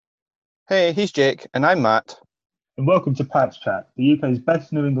Hey, he's Jake, and I'm Matt. And welcome to Pats Chat, the UK's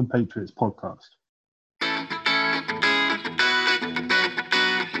best New England Patriots podcast.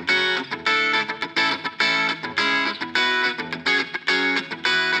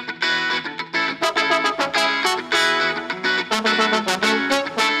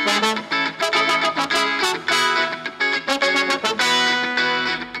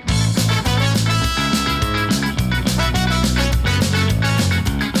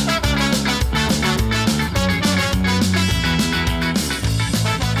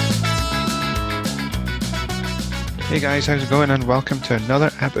 Hey guys, how's it going? And welcome to another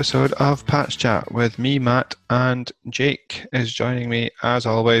episode of Patch Chat with me, Matt, and Jake is joining me as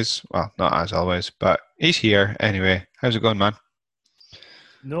always. Well, not as always, but he's here anyway. How's it going, man?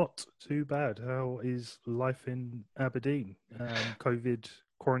 Not too bad. How is life in Aberdeen? COVID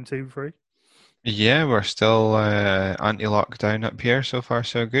quarantine free? Yeah, we're still anti-lockdown up here. So far,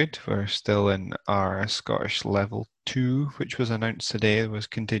 so good. We're still in our Scottish Level 2, which was announced today, was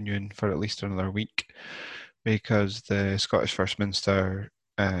continuing for at least another week because the Scottish First Minister,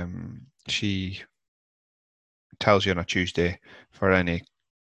 she tells you on a Tuesday for any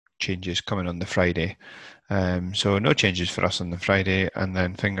changes coming on the Friday. So no changes for us on the Friday, and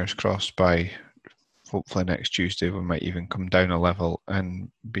then fingers crossed by hopefully next Tuesday we might even come down a level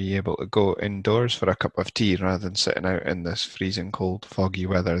and be able to go indoors for a cup of tea rather than sitting out in this freezing cold, foggy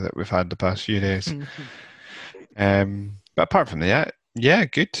weather that we've had the past few days. But apart from that, yeah,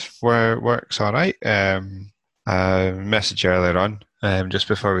 good. Work's all right. Message earlier on, just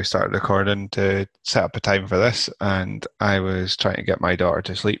before we started recording, to set up a time for this, and I was trying to get my daughter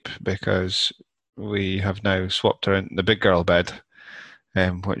to sleep because we have now swapped her in the big girl bed,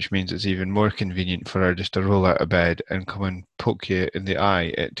 which means it's even more convenient for her just to roll out of bed and come and poke you in the eye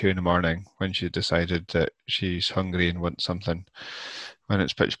at 2 a.m. when she decided that she's hungry and wants something when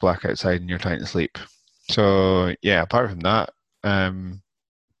it's pitch black outside and you're trying to sleep. So yeah, apart from that,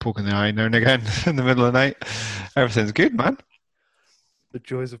 poking the eye now and again in the middle of the night, everything's good, man. The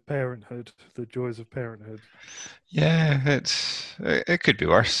joys of parenthood. The joys of parenthood. Yeah, it could be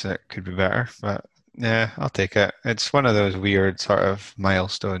worse, it could be better, but yeah, I'll take it. It's one of those weird sort of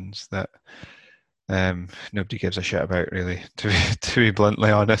milestones that nobody gives a shit about, really. To be bluntly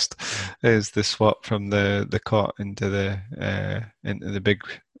honest, is the swap from the cot into the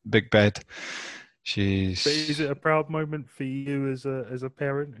big bed. But is it a proud moment for you as a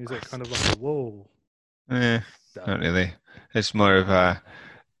parent? Is it kind of like a whoa? Not really. It's more of a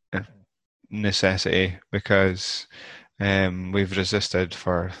necessity because we've resisted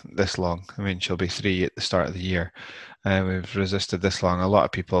for this long. I mean, she'll be 3 at the start of the year. We've resisted this long. A lot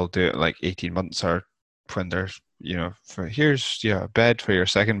of people do it like 18 months or when they're, here's a bed for your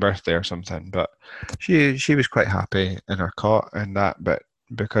second birthday or something. But she was quite happy in her cot and that, but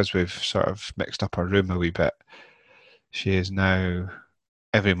because we've sort of mixed up our room a wee bit, she is now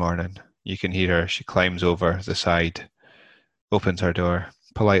every morning. You can hear her. She climbs over the side, opens her door,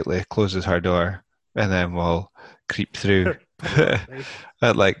 politely closes her door, and then will creep through. Yeah,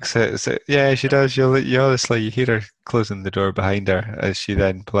 she does. You honestly, you hear her closing the door behind her as she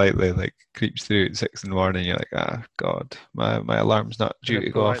then politely creeps through at 6 in the morning. You're like, ah, God, my alarm's not due to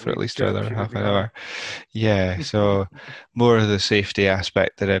go off for at least another half an hour. Yeah, so more of the safety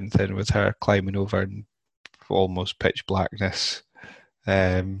aspect than anything with her climbing over in almost pitch blackness.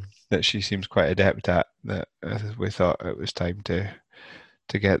 That she seems quite adept at. That we thought it was time to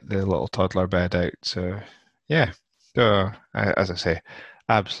get the little toddler bed out. So yeah, so as I say,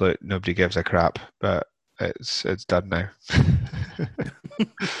 absolute nobody gives a crap, but it's done now.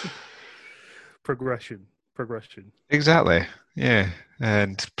 Progression. Exactly. Yeah.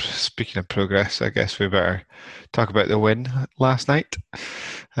 And speaking of progress, I guess we better talk about the win last night.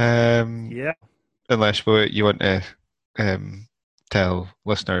 Yeah. Unless you want to tell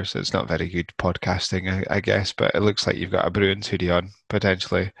listeners it's not very good podcasting, I guess, but it looks like you've got a Bruins hoodie on,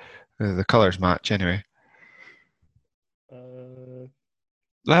 potentially. The colours match anyway.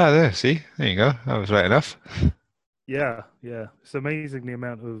 There, see? There you go. That was right enough. Yeah. It's amazing the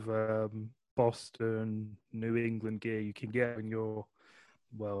amount of Boston, New England gear you can get when you're,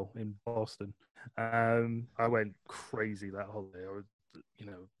 in Boston. I went crazy that holiday.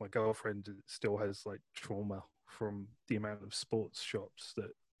 My girlfriend still has trauma from the amount of sports shops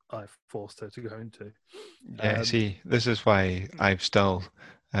that I forced her to go into. Yeah, see, this is why I've still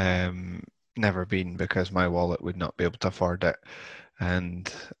never been, because my wallet would not be able to afford it, and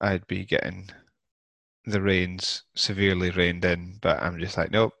I'd be getting the reins severely reined in. But I'm just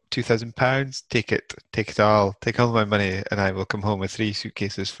like, nope, £2,000, take it all my money, and I will come home with 3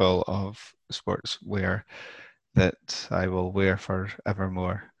 suitcases full of sportswear that I will wear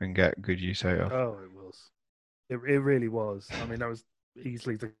forevermore and get good use out of. Oh, it was. It really was. I mean, that was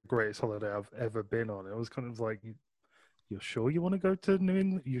easily the greatest holiday I've ever been on. It was kind of like, you're sure you want to go to New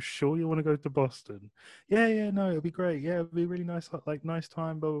England? You're sure you want to go to Boston? Yeah, yeah, no, it'll be great. Yeah, it'll be really nice, like nice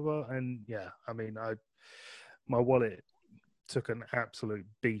time, blah blah blah. And yeah, I mean, my wallet took an absolute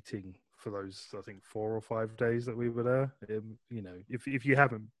beating for those, I think, 4 or 5 days that we were there. If you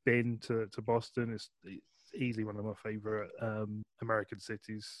haven't been to Boston, it's easily one of my favorite American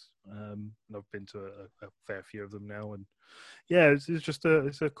cities. And I've been to a fair few of them now, and yeah, it's just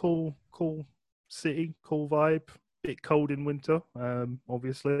it's a cool city, cool vibe. Bit cold in winter,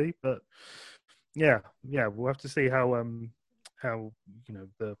 obviously, but yeah, we'll have to see how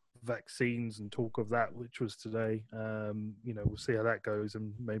the vaccines and talk of that, which was today. We'll see how that goes,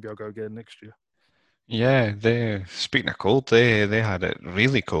 and maybe I'll go again next year. Yeah, they speaking of cold, they had it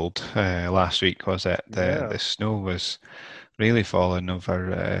really cold last week, was it? The Yeah, the snow was really falling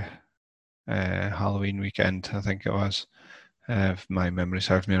over Halloween weekend, I think it was. If my memory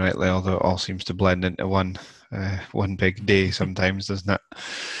serves me rightly, although it all seems to blend into one big day sometimes, doesn't it?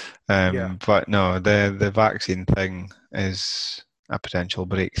 yeah, But no, the vaccine thing is a potential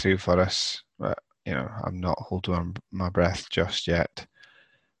breakthrough for us. But I'm not holding my breath just yet.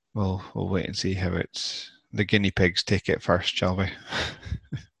 We'll wait and see how the guinea pigs take it first, shall we?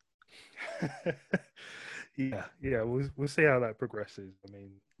 yeah. We'll see how that progresses. I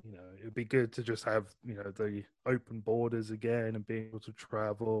mean, it'd be good to just have the open borders again and being able to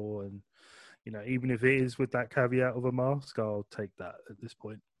travel, and even if it is with that caveat of a mask, I'll take that at this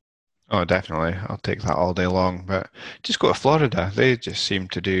point. Oh, definitely. I'll take that all day long. But just go to Florida. They just seem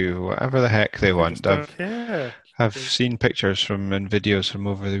to do whatever the heck they They just want. don't care. I've seen pictures from and videos from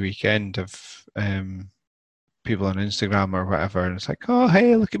over the weekend of people on Instagram or whatever, and it's like, oh,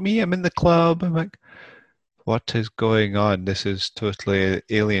 hey, look at me, I'm in the club. I'm like, what is going on? This is totally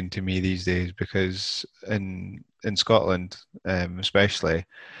alien to me these days because in Scotland, especially,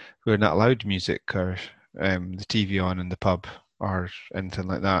 we're not allowed music or the TV on in the pub or anything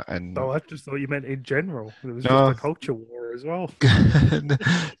like that. And Oh, I just thought you meant in general. It was just no, a culture war as well.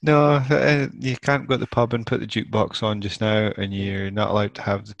 no, you can't go to the pub and put the jukebox on just now, and you're not allowed to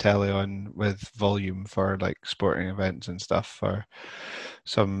have the telly on with volume for like sporting events and stuff for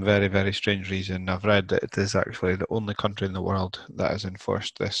some very, very strange reason. I've read that it is actually the only country in the world that has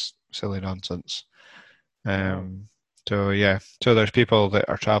enforced this silly nonsense. Wow. Um, so yeah, so there's people that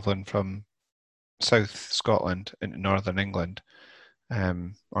are travelling from South Scotland into Northern England,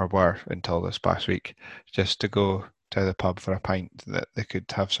 or were until this past week, just to go to the pub for a pint that they could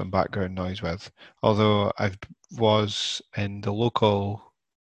have some background noise with. Although I was in the local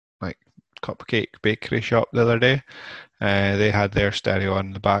like cupcake bakery shop the other day. They had their stereo on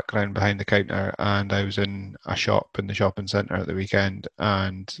in the background behind the counter, and I was in a shop in the shopping centre at the weekend,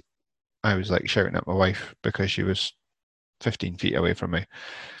 and I was like shouting at my wife because she was 15 feet away from me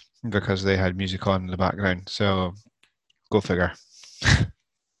because they had music on in the background. So go figure.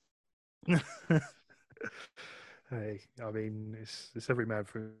 Hey, I mean, it's every man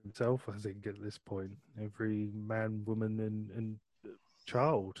for himself. I think at this point, every man, woman, and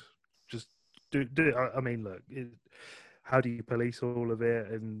child just do. I mean, look, how do you police all of it?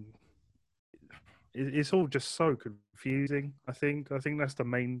 And it's all just so confusing. I think that's the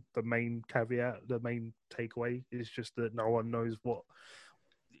main caveat, the main takeaway is just that no one knows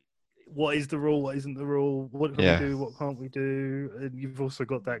what is the rule, what isn't the rule, what can we Yeah. do, what can't we do, and you've also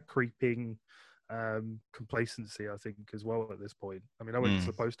got that creeping complacency, I think, as well at this point. I mean, I went to Mm.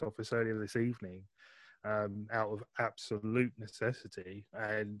 the post office earlier this evening out of absolute necessity,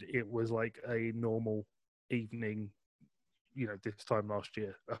 and it was like a normal evening. This time last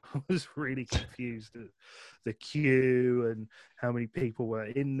year, I was really confused at the queue and how many people were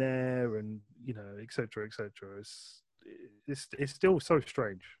in there, and et cetera, et cetera. It's still so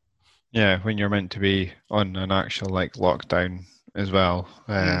strange. Yeah, when you're meant to be on an actual like lockdown as well,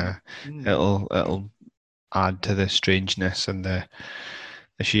 Mm, mm. it'll add to the strangeness and the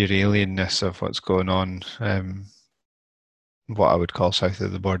sheer alienness of what's going on. What I would call south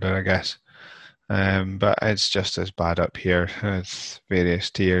of the border, I guess. But it's just as bad up here with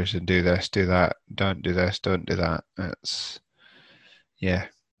various tiers and do this, do that, don't do this, don't do that. Yeah.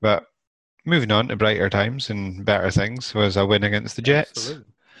 But moving on to brighter times and better things was a win against the Jets.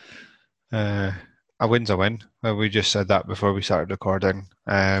 Absolutely. Uh, a win's a win. We just said that before we started recording.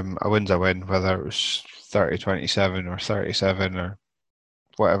 A win's a win, whether it was 30-27 or 37 or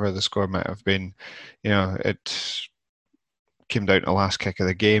whatever the score might have been. It came down to the last kick of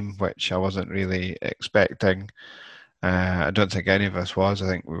the game, which I wasn't really expecting. I don't think any of us was. I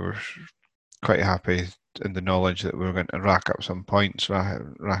think we were quite happy in the knowledge that we were going to rack up some points,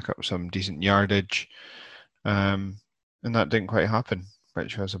 rack up some decent yardage, and that didn't quite happen,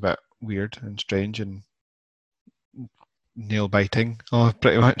 which was a bit weird and strange and nail biting,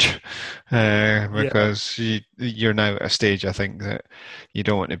 pretty much, because you're now at a stage, I think, that you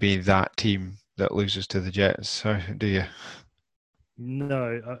don't want to be that team that loses to the Jets, do you?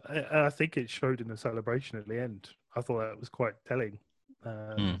 No, I think it showed in the celebration at the end. I thought that was quite telling.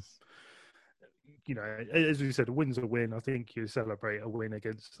 You know, as we said, a win's a win. I think you celebrate a win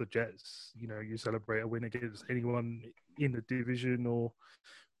against the Jets. You know, you celebrate a win against anyone in the division or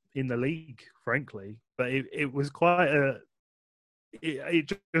in the league, frankly. But it was quite a.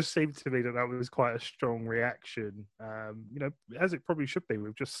 It just seemed to me that was quite a strong reaction. You know, as it probably should be.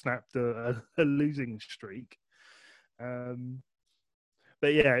 We've just snapped a losing streak.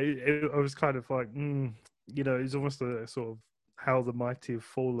 But yeah, I was kind of like, you know, it's almost a sort of how the mighty have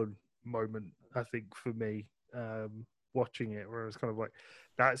fallen moment, I think, for me, watching it, where it's kind of like,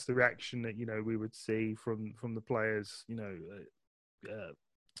 that's the reaction that, you know, we would see from the players, you know,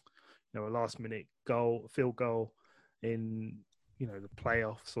 a last minute field goal in, you know, the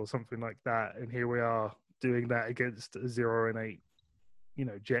playoffs or something like that. And here we are doing that against a 0-8, you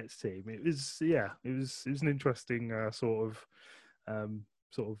know, Jets team. It was an interesting sort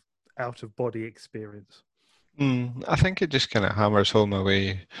of out of body experience. I think it just kind of hammers home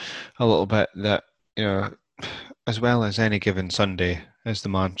away a little bit that, you know, as well as any given Sunday is the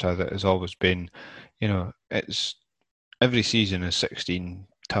mantra that has always been, you know, it's every season is 16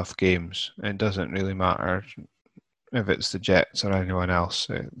 tough games. It doesn't really matter if it's the Jets or anyone else.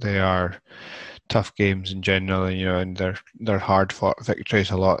 They are tough games in general, you know, and they're hard fought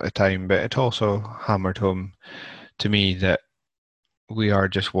victories a lot of the time. But it also hammered home to me that we are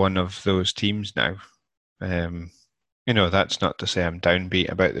just one of those teams now. You know, that's not to say I'm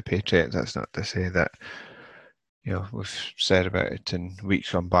downbeat about the Patriots. That's not to say that, you know, we've said about it in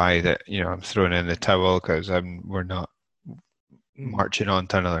weeks gone by that, you know, I'm throwing in the towel because we're not marching on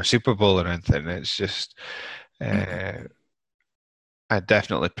to another Super Bowl or anything. It's just, I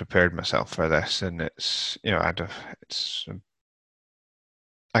definitely prepared myself for this, and it's, you know, it's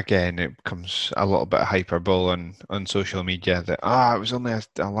again, it becomes a little bit of hyperbole on social media that it was only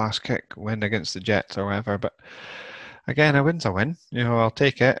a last kick win against the Jets or whatever, but again, a win's a win. You know, I'll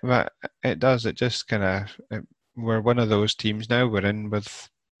take it, but it just kind of, we're one of those teams now. We're in with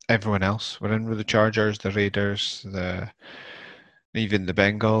everyone else. We're in with the Chargers, the Raiders, even the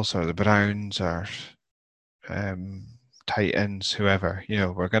Bengals or the Browns or Titans, whoever. You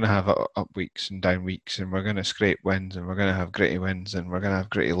know, we're going to have up weeks and down weeks, and we're going to scrape wins, and we're going to have gritty wins, and we're going to have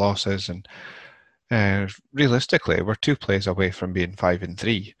gritty losses. And realistically, we're 2 plays away from being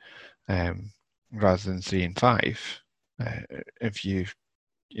 5-3, rather than 3-5. If you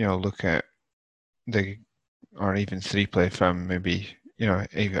look at or even 3 play from maybe, you know,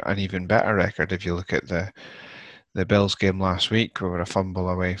 an even better record. If you look at the Bills game last week, we were a fumble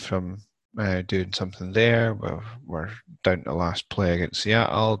away from doing something there. We're down to last play against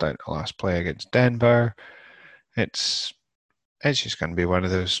Seattle, down to last play against Denver. It's just going to be one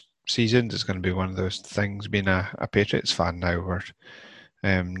of those seasons. It's going to be one of those things. Being a Patriots fan now, we're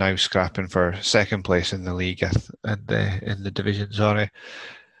now scrapping for second place in the league and in the division. Sorry,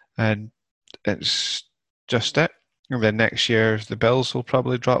 and it's just it. And then next year, the Bills will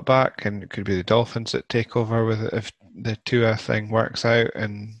probably drop back, and it could be the Dolphins that take over with it if the Tua thing works out,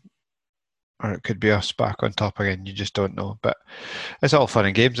 or it could be us back on top again. You just don't know. But it's all fun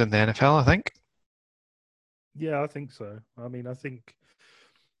and games in the NFL, I think. Yeah, I think so. I mean, I think,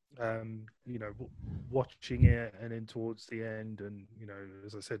 you know, watching it and then towards the end, and, you know,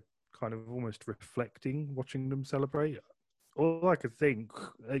 as I said, kind of almost reflecting, watching them celebrate. All I could think,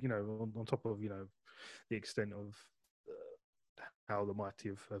 you know, on top of, you know, the extent of how the mighty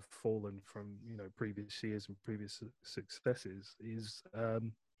have fallen from, you know, previous years and previous successes is,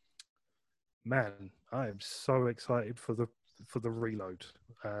 man, I am so excited for the reload.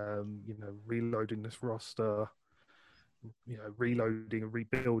 You know, reloading this roster, you know, reloading and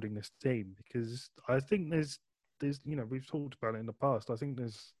rebuilding this team, because I think there's you know, we've talked about it in the past. I think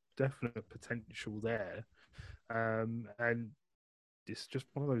there's definite potential there, and it's just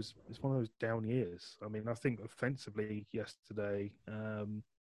one of those down years. I mean, I think offensively yesterday,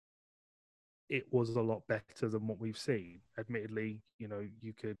 it was a lot better than what we've seen. Admittedly, you know,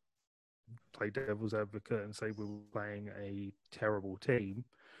 you could play devil's advocate and say we were playing a terrible team,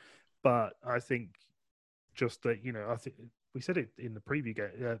 but I think just that, you know, I think we said it in the preview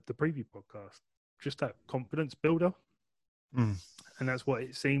the preview podcast, just that confidence builder, and that's what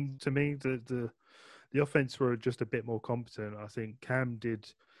it seemed to me. The offense were just a bit more competent. I think Cam did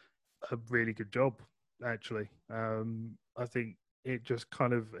a really good job actually. I think it just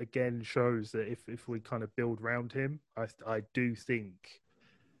kind of again shows that if we kind of build around him, I do think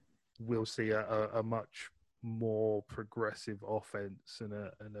we'll see a much more progressive offense and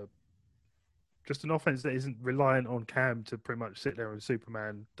a just an offense that isn't reliant on Cam to pretty much sit there and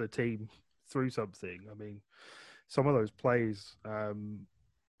Superman the team through something. I mean, some of those plays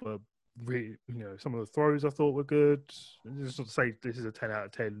were really, some of the throws I thought were good. Just not to say this is a 10 out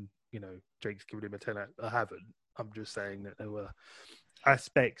of 10, Jake's giving him a 10 out. I haven't. I'm just saying that there were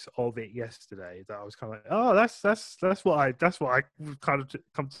aspects of it yesterday that I was kind of like, oh, that's what I kind of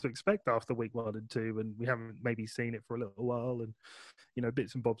come to expect after week 1 and 2, and we haven't maybe seen it for a little while, and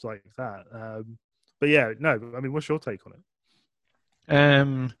bits and bobs like that. But yeah, no, I mean, what's your take on it?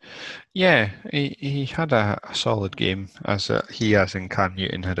 Yeah, he had a solid game, as in Cam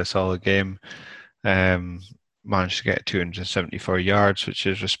Newton had a solid game. Managed to get 274 yards, which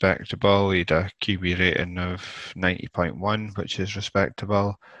is respectable. He had a QB rating of 90.1, which is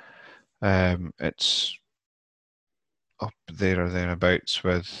respectable. It's up there or thereabouts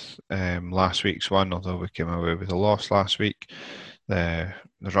with last week's one, although we came away with a loss last week. The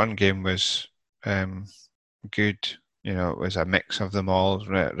run game was good. It was a mix of them all.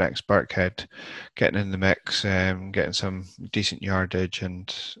 Rex Burkhead getting in the mix, getting some decent yardage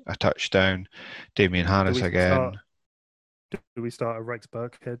and a touchdown. Damien Harris again. Do we start a Rex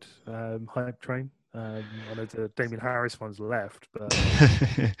Burkhead hype train? I know the Damien Harris one's left, but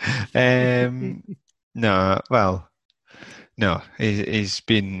no. He's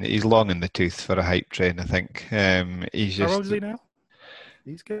long in the tooth for a hype train. I think. How old is he now?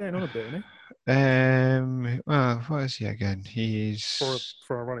 He's getting on a bit, isn't he? Well, what is he again? He's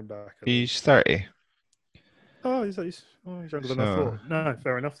for a running back. He's 30. Oh, he's younger than I thought. No,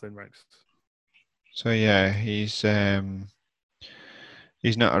 fair enough then, Rex. So yeah, he's not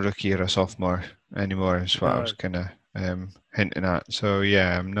a rookie or a sophomore anymore. Is what I was kind of hinting at. So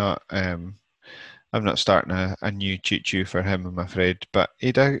yeah, I'm not starting a new choo-choo for him, I'm afraid. But he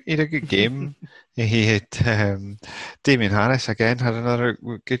had a good game. He had Damien Harris again had another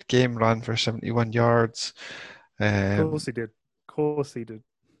good game, ran for 71 yards. Of course he did.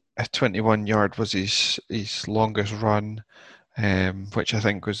 A 21 yard was his longest run, which I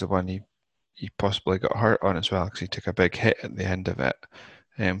think was the one he possibly got hurt on as well, because he took a big hit at the end of it.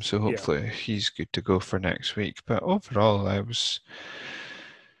 So hopefully he's good to go for next week. But overall,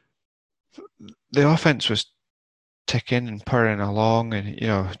 the offense was ticking and purring along, and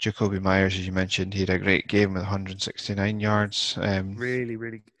Jacoby Myers, as you mentioned, he had a great game with 169 yards. Really,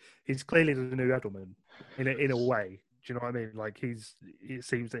 really, he's clearly the new Edelman in a way. Do you know what I mean? Like it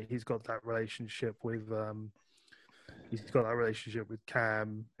seems that he's got that relationship with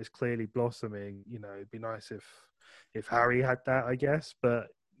Cam. It's clearly blossoming. It'd be nice if Harry had that, I guess. But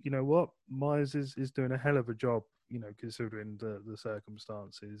you know what, Myers is doing a hell of a job. Considering the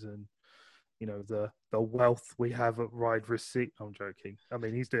circumstances and. The wealth we have at wide receiver. I'm joking. I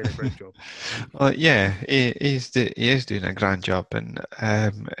mean, he's doing a great job. Well, yeah, he is doing a grand job, and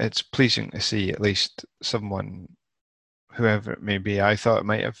it's pleasing to see at least someone, whoever it may be. I thought it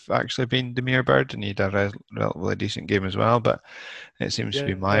might have actually been Damiere Byrd, and he had a relatively decent game as well, but it seems to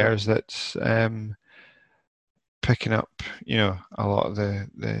be Myers that's picking up, a lot of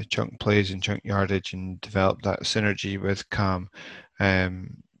the chunk plays and chunk yardage and developed that synergy with Cam.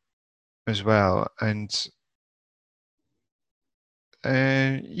 As well, and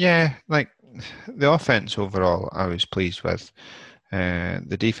like the offense overall, I was pleased with.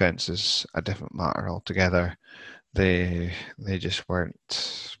 The defense is a different matter altogether. They just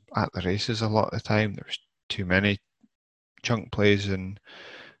weren't at the races a lot of the time. There was too many chunk plays and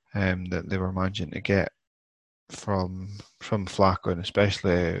that they were managing to get from Flacco, and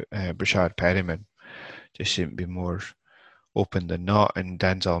especially Brashad Perryman just seemed to be more open than not. And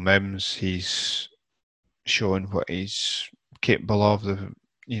Denzel Mims, he's shown what he's capable of.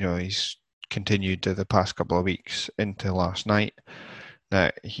 He's continued to the past couple of weeks into last night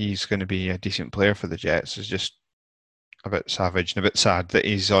that he's going to be a decent player for the Jets. It's just a bit savage and a bit sad that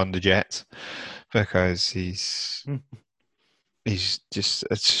he's on the Jets, because he's it's just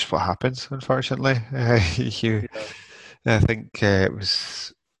what happens, unfortunately. I think it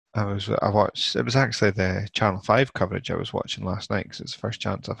was actually the Channel 5 coverage I was watching last night, because it's the first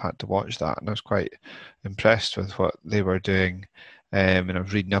chance I've had to watch that, and I was quite impressed with what they were doing. And I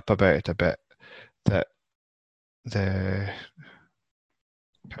was reading up about it a bit, that the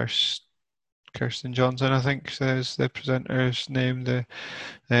Kirsten Johnson, I think is the presenter's name, the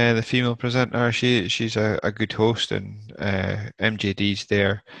female presenter. She's a good host, and MJD's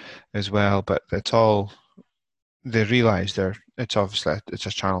there as well. But it's all, they realise it's obviously it's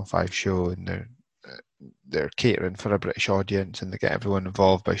a Channel 5 show, and they're catering for a British audience and they get everyone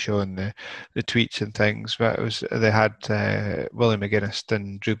involved by showing the tweets and things. But they had Willie McGuinness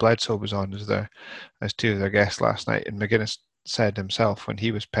and Drew Bledsoe was on as two of their guests last night, and McGuinness said himself when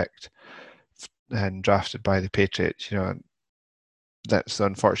he was picked and drafted by the Patriots, that's the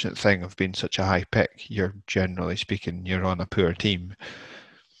unfortunate thing of being such a high pick. You're generally speaking, you're on a poor team.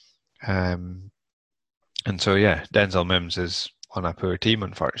 And so, yeah, Denzel Mims is on a poor team,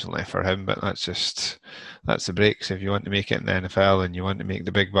 unfortunately for him, but that's the breaks. If you want to make it in the NFL and you want to make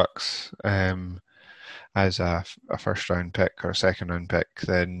the big bucks as a first round pick or a second round pick,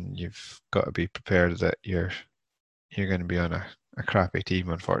 then you've got to be prepared that you're going to be on a crappy team,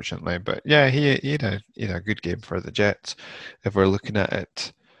 unfortunately. But yeah, he had a good game for the Jets. If we're looking at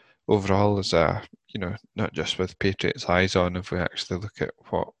it overall as not just with Patriots eyes on, if we actually look at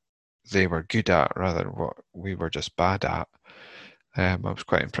what they were good at rather than what we were just bad at, I was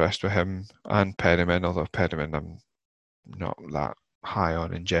quite impressed with him and Perriman, although Perriman I'm not that high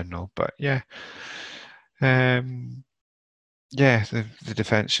on in general. But yeah, the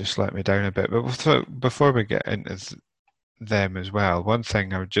defense just let me down a bit. But before we get into them as well, one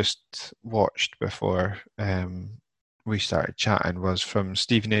thing I just watched before we started chatting was from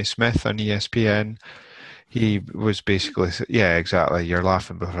Stephen A. Smith on ESPN. He was basically, yeah, exactly. You're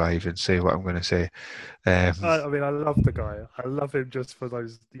laughing before I even say what I'm going to say. I mean, I love the guy. I love him just for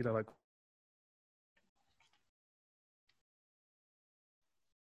those, like.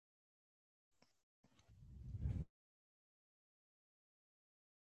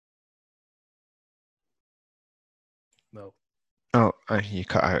 No. Oh, you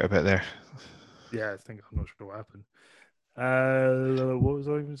cut out a bit there. Yeah, I'm not sure what happened. What was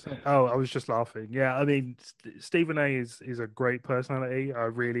I even saying? Oh, I was just laughing. Yeah, I mean, Stephen A is a great personality. I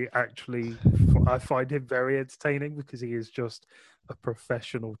really I find him very entertaining because he is just a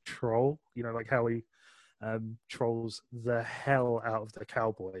professional troll. Like how he trolls the hell out of the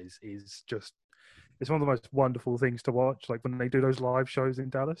Cowboys is just, it's one of the most wonderful things to watch. Like when they do those live shows in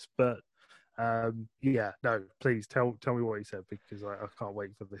Dallas. But yeah, no, please tell me what he said because I can't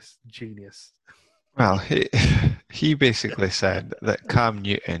wait for this genius. Well, he basically said that Cam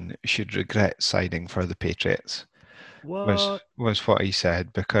Newton should regret signing for the Patriots. What? Was what he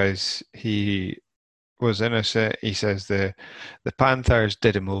said, because he was innocent. He says the Panthers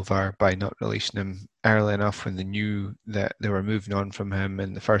did him over by not releasing him early enough when they knew that they were moving on from him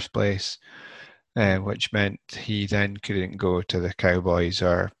in the first place, which meant he then couldn't go to the Cowboys,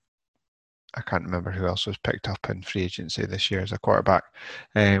 or I can't remember who else was picked up in free agency this year as a quarterback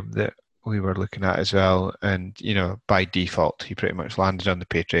that we were looking at as well. And, by default, he pretty much landed on the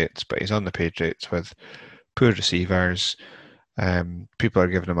Patriots, but he's on the Patriots with poor receivers. People are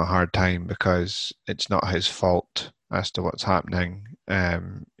giving him a hard time because it's not his fault as to what's happening.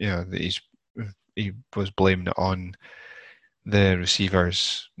 That he was blaming it on the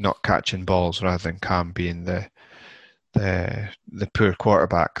receivers not catching balls rather than Cam being the poor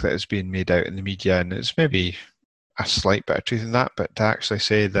quarterback that is being made out in the media. And it's maybe a slight bit of truth in that, but to actually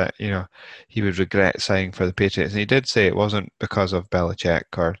say that he would regret signing for the Patriots, and he did say it wasn't because of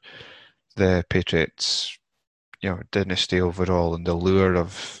Belichick or the Patriots dynasty overall and the lure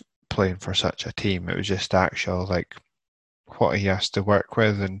of playing for such a team. It was just actual what he has to work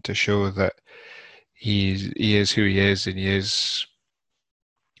with, and to show that he is who he is, and he is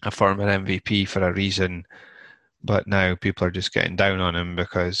a former MVP for a reason. But now people are just getting down on him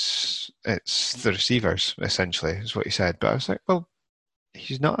because it's the receivers, essentially, is what he said. But I was like, well,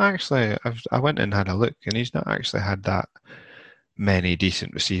 he's not actually. I went and had a look, and he's not actually had that many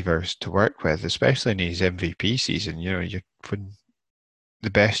decent receivers to work with, especially in his MVP season. When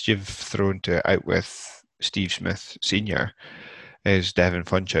the best you've thrown to out with Steve Smith Sr. is Devin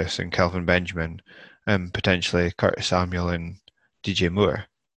Funchess and Kelvin Benjamin, and potentially Curtis Samuel and DJ Moore.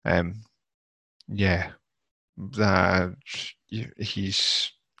 Yeah, that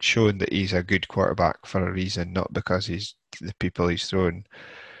he's shown that he's a good quarterback for a reason, not because he's the people he's throwing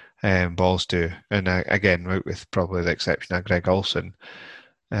balls to. And again, with probably the exception of Greg Olsen,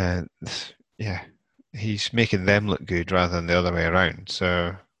 yeah, he's making them look good rather than the other way around.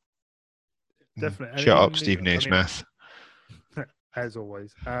 So Definitely. shut up, Stephen A. Smith. As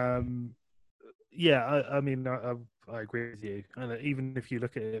always. Yeah, I mean, I agree with you. And even if you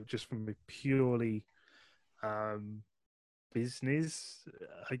look at it just from a purely business,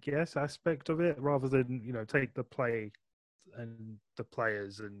 I guess, aspect of it, rather than, take the play and the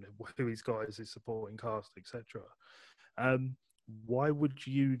players and who he's got as his supporting cast, etc. Why would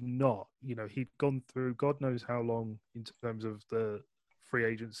you not? He'd gone through God knows how long in terms of the free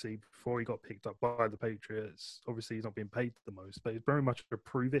agency before he got picked up by the Patriots. Obviously, he's not being paid the most, but it's very much a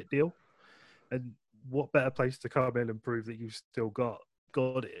prove it deal. And what better place to come in and prove that you've still got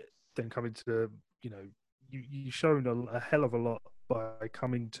it than coming to, you've shown a hell of a lot by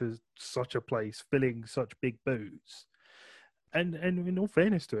coming to such a place, filling such big boots. And in all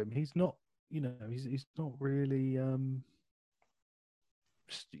fairness to him, he's not, he's not really,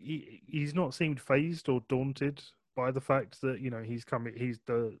 he's not seemed phased or daunted by the fact that, he's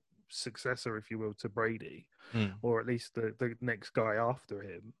the successor, if you will, to Brady, or at least the next guy after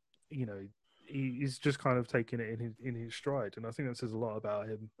him. He's just kind of taking it in his stride, and I think that says a lot about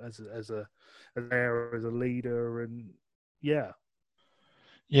him as a leader. And yeah,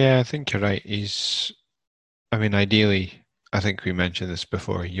 I think you're right. Ideally, I think we mentioned this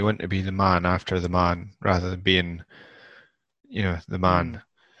before. You want to be the man after the man rather than being, the man.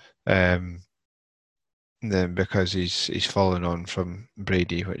 Because he's following on from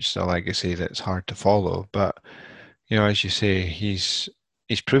Brady, which is a legacy that's hard to follow. But as you say, he's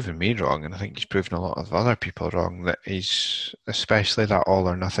proven me wrong, and I think he's proven a lot of other people wrong. That he's, especially that all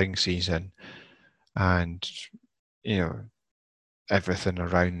or nothing season, and everything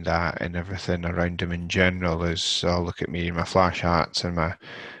around that and everything around him in general is, oh, look at me in my flash hats and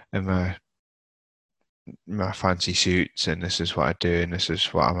my fancy suits, and this is what I do and this is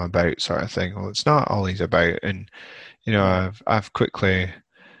what I'm about, sort of thing. Well, it's not all he's about, and I've quickly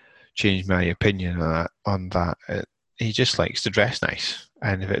changed my opinion on that. He just likes to dress nice,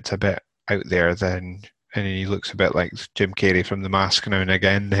 and if it's a bit out there, then and he looks a bit like Jim Carrey from The Mask now and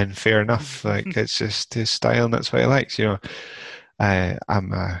again, then fair enough. Like, it's just his style, and that's what he likes. I'm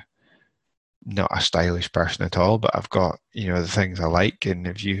not a stylish person at all, but I've got the things I like. And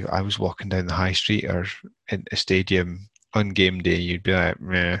if I was walking down the high street or in a stadium on game day, you'd be like,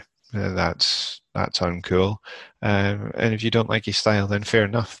 meh, that's uncool. And if you don't like his style, then fair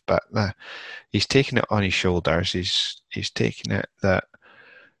enough. But he's taking it on his shoulders. He's taking it that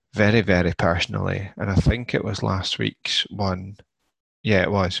very, very personally. And I think it was last week's one. Yeah,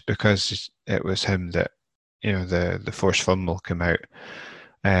 it was, because it was him that the forced fumble came out.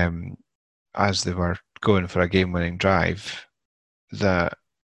 As they were going for a game-winning drive, that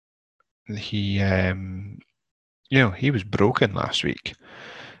he was broken last week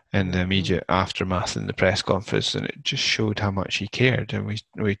in the immediate aftermath in the press conference, and it just showed how much he cared. And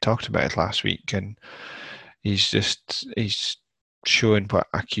we talked about it last week, and he's showing what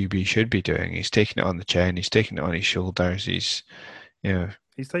a QB should be doing. He's taking it on the chin, he's taking it on his shoulders, he's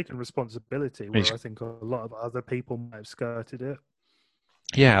taken responsibility where I think a lot of other people might have skirted it.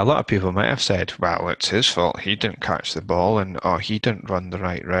 Yeah, a lot of people might have said, well, it's his fault. He didn't catch the ball, and he didn't run the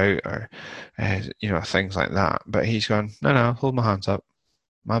right route, or things like that. But he's gone, no, hold my hands up.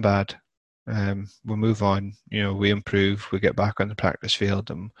 My bad. We'll move on. We improve. We get back on the practice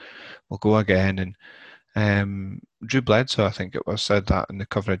field, and we'll go again. And Drew Bledsoe, I think it was, said that in the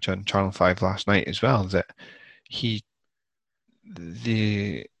coverage on Channel 5 last night as well, that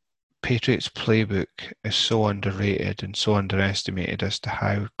the Patriots playbook is so underrated and so underestimated as to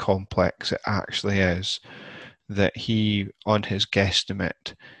how complex it actually is, that he, on his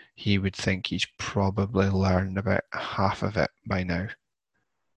guesstimate, he would think he's probably learned about half of it by now.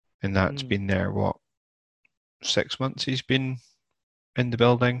 And that's been there, 6 months he's been in the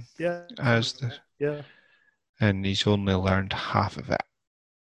building? Yeah. And he's only learned half of it.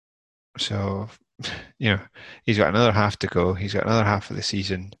 So, he's got another half to go. He's got another half of the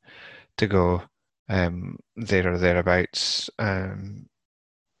season to go, there or thereabouts. And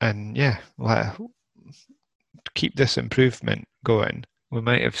yeah, keep this improvement going. We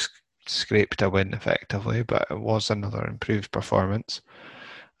might have scraped a win effectively, but it was another improved performance.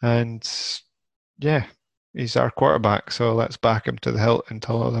 And yeah, he's our quarterback, so let's back him to the hilt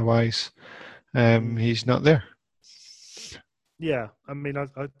until otherwise he's not there. Yeah, I mean, I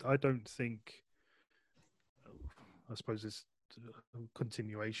don't think, I suppose it's a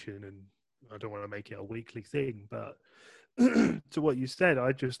continuation, and I don't want to make it a weekly thing, but to what you said,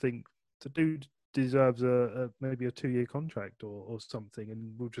 I just think the dude deserves maybe a 2-year contract or something,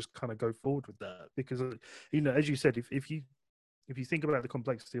 and we'll just kind of go forward with that. Because as you said, if you think about the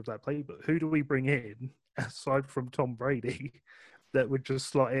complexity of that playbook, who do we bring in aside from Tom Brady that would just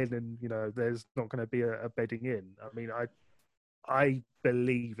slot in, and there's not going to be a bedding in? I mean, I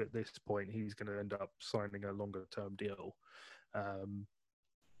believe at this point he's going to end up signing a longer term deal.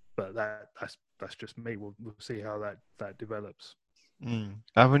 But that's just me. We'll see how that develops.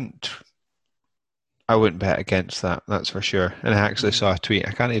 I wouldn't bet against that. That's for sure. And I actually saw a tweet.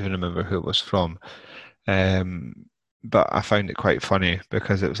 I can't even remember who it was from, but I found it quite funny,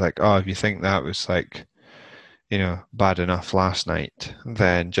 because it was like, oh, if you think that was like, bad enough last night,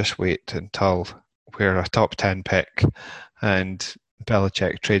 then just wait until we're a top 10 pick, and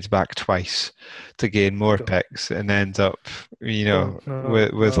Belichick trades back twice to gain more God. picks and ends up, Oh,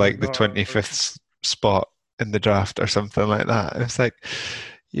 with like the no. 25th spot in the draft or something like that. It's like,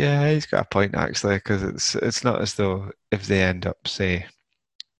 yeah, he's got a point actually, because it's not as though if they end up, say,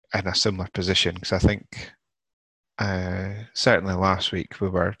 in a similar position, because I think certainly last week we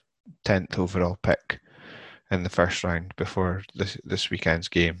were 10th overall pick in the first round before this weekend's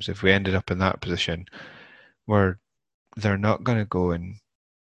games. If we ended up in that position, where they're not going to go and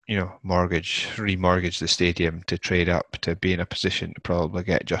remortgage the stadium to trade up to be in a position to probably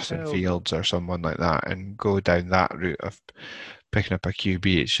get Justin Hell no. Fields or someone like that and go down that route of picking up a QB.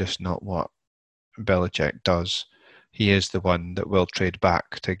 It's just not what Belichick does. He is the one that will trade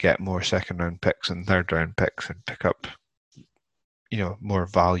back to get more second round picks and third round picks and pick up, more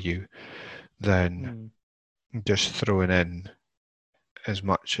value than just throwing in as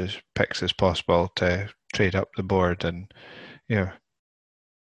much as picks as possible to trade up the board and,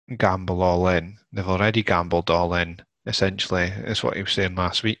 gamble all in. They've already gambled all in, essentially, is what he was saying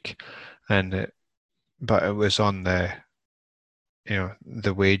last week. But it was on the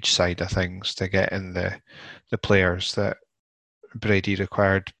wage side of things to get in the players that Brady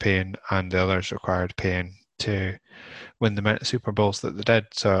required paying and the others required paying to win the amount of Super Bowls that they did.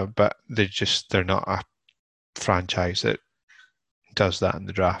 So, but they're not a franchise that does that in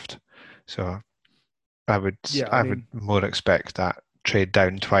the draft. So I would more expect that trade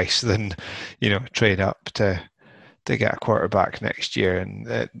down twice than trade up to get a quarterback next year, and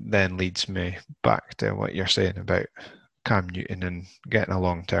it then leads me back to what you're saying about Cam Newton and getting a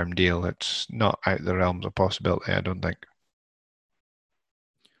long-term deal. It's not out of the realms of possibility, I don't think.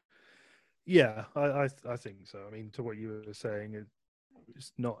 Yeah, I think so. I mean, to what you were saying,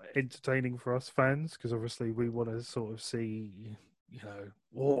 it's not entertaining for us fans because obviously we want to sort of see,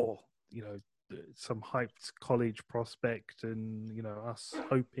 some hyped college prospect and us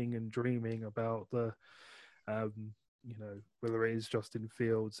hoping and dreaming about the, whether it is Justin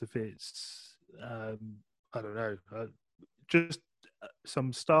Fields, if it's I don't know, just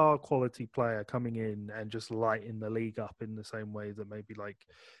some star quality player coming in and just lighting the league up in the same way that maybe like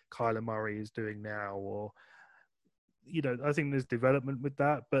Kyler Murray is doing now, or I think there's development with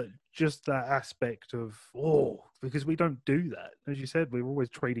that, but just that aspect of because we don't do that. As you said, we're always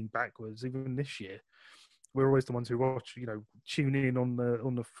trading backwards. Even this year, we're always the ones who watch, tune in on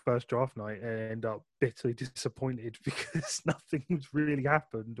the first draft night and end up bitterly disappointed because nothing's really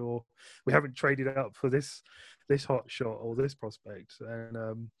happened, or we haven't traded up for this hot shot or this prospect.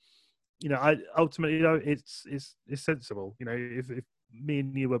 And I ultimately, it's sensible. If me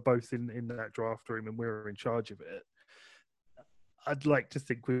and you were both in that draft room and we were in charge of it, I'd like to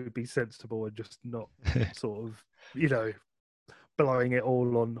think we'd be sensible and just not sort of, blowing it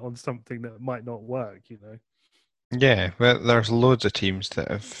all on something that might not work, Yeah, well, there's loads of teams that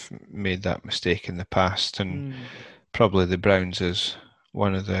have made that mistake in the past, and probably the Browns is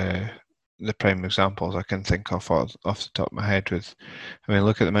one of the prime examples I can think of off the top of my head.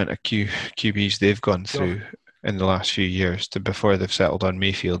 Look at the amount of QBs they've gone through in the last few years before they've settled on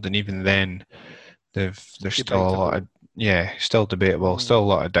Mayfield, and even then, there's still a lot of still debatable, still a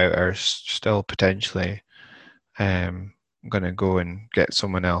lot of doubters, still potentially going to go and get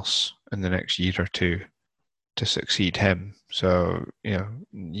someone else in the next year or two to succeed him. So,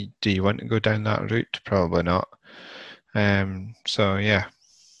 do you want to go down that route? Probably not. So yeah,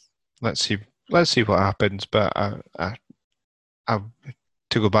 let's see what happens. But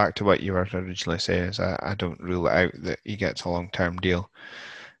to go back to what you were originally saying, is I don't rule it out that he gets a long-term deal.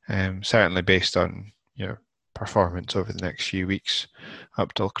 Certainly based on performance over the next few weeks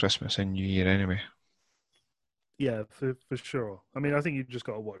up till Christmas and New Year anyway. Yeah, for sure. I mean, I think you just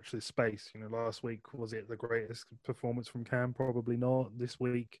got to watch this space. Last week, was it the greatest performance from Cam? Probably not. This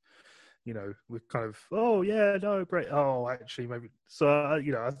week, we're kind of, great. Oh, actually, maybe. So,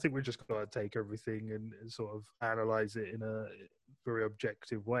 I think we just got to take everything and sort of analyze it in a very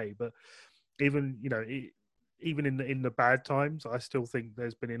objective way. But even, even in the bad times, I still think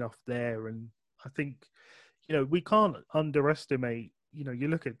there's been enough there. And I think, we can't underestimate, you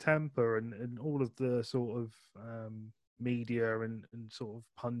look at Tampa and all of the sort of media and sort of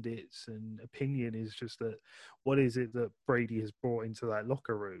pundits and opinion is just that what is it that Brady has brought into that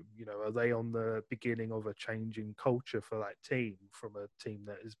locker room? Are they on the beginning of a change in culture for that team from a team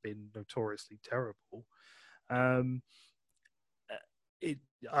that has been notoriously terrible?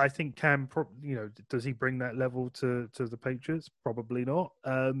 I think Cam, does he bring that level to the Patriots? Probably not.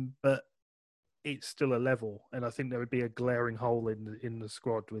 But it's still a level, and I think there would be a glaring hole in the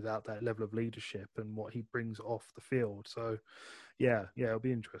squad without that level of leadership and what he brings off the field. So, yeah, it'll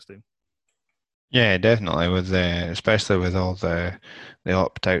be interesting. Yeah, definitely. Especially with all the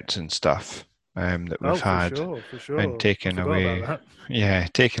opt outs and stuff that we've Oh, had, for and sure. I forgot about that.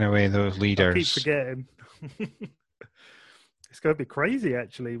 taking away those I keep leaders. forgetting. It's going to be crazy,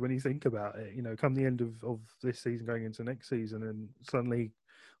 actually, when you think about it. Come the end of this season, going into next season, and suddenly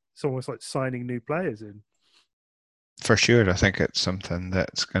it's almost like signing new players in. For sure, I think it's something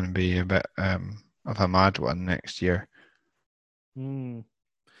that's going to be a bit of a mad one next year. Mm.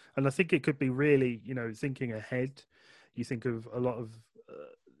 And I think it could be really, thinking ahead. You think of a lot of,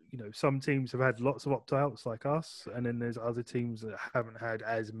 some teams have had lots of opt outs like us, and then there's other teams that haven't had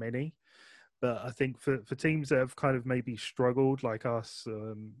as many. But I think for teams that have kind of maybe struggled like us,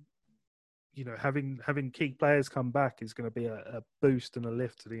 having key players come back is going to be a boost and a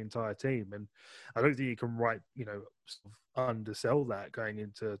lift to the entire team. And I don't think you can sort of undersell that going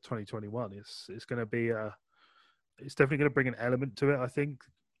into 2021. It's going to be it's definitely going to bring an element to it, I think.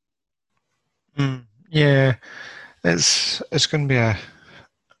 Yeah, it's going to be a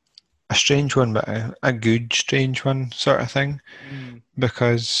strange one, but a good strange one sort of thing. Mm.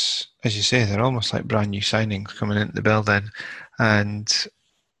 Because, as you say, they're almost like brand new signings coming into the building, and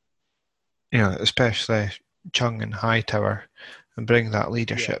especially Chung and Hightower, and bring that Yeah.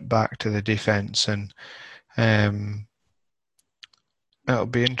 leadership back to the defence, and um, it'll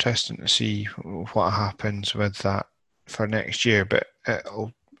be interesting to see what happens with that for next year. But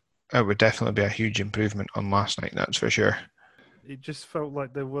it would definitely be a huge improvement on last night, that's for sure. It just felt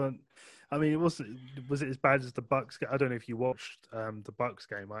like there weren't. I mean, it wasn't. Was it as bad as the Bucks? I don't know if you watched the Bucks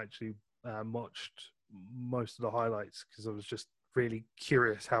game. I actually watched most of the highlights because I was just really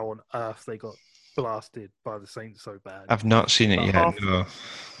curious how on earth they got blasted by the Saints so bad. I've not seen it But yet, half no.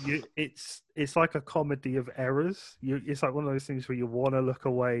 it's like a comedy of errors. It's like one of those things where you want to look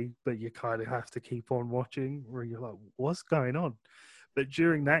away, but you kind of have to keep on watching. Where you're like, what's going on? But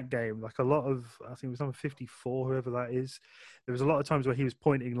during that game, like a lot of, I think it was number 54, whoever that is, there was a lot of times where he was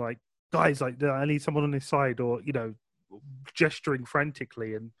pointing like, guys, like I need someone on his side, or gesturing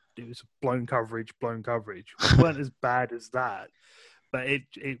frantically, and it was blown coverage. It weren't as bad as that, but it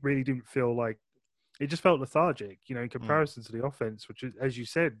really didn't feel like it just felt lethargic, in Mm. comparison to the offense, which is, as you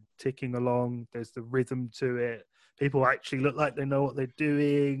said, ticking along. There's the rhythm to it. People actually look like they know what they're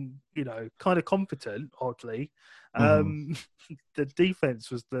doing, kind of competent, oddly. Mm-hmm. Um, the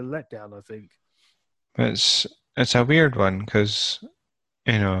defense was the letdown, I think. It's it's a weird one because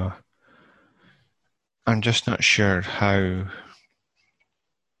you know I'm just not sure how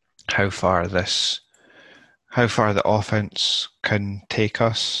far this how far the offense can take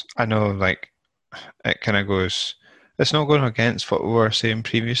us. I know like it kind of goes. It's not going against what we were saying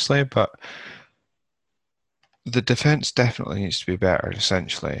previously, but the defense definitely needs to be better,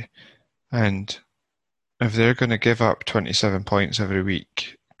 essentially. And if they're going to give up 27 points every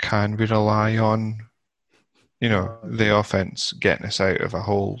week, can we rely on No. the offense getting us out of a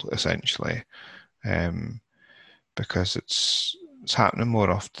hole, essentially? Um, because it's happening more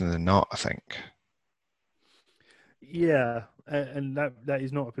often than not, I think. Yeah, and that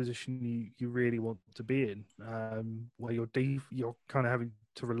is not a position you really want to be in, where you're kind of having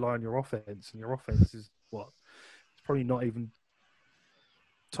to rely on your offense, and your offense is what it's probably not even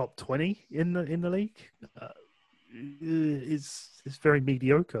top 20 in the league. It's very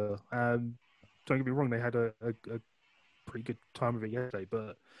mediocre. Don't get me wrong; they had a pretty good time of it yesterday,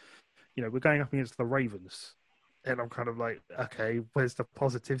 but we're going up against the Ravens, and I'm kind of like, okay, where's the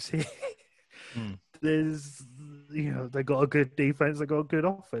positives here? Mm. There's, they got a good defense, they got a good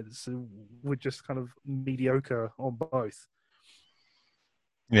offense. So we're just kind of mediocre on both.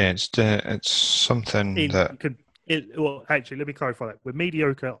 Yeah, it's something In that well, actually, let me clarify that we're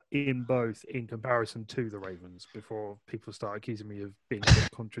mediocre in both in comparison to the Ravens. Before people start accusing me of being a bit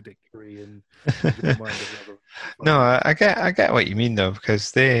contradictory and changing my mind every other no, 5 minutes. I get what you mean though,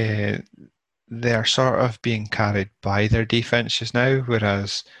 because they are sort of being carried by their defense just now,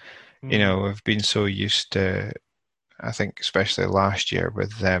 whereas Hmm. we've been so used to, I think, especially last year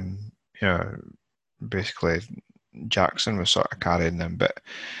with them, basically Jackson was sort of carrying them, but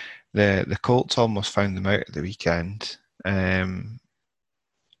the Colts almost found them out at the weekend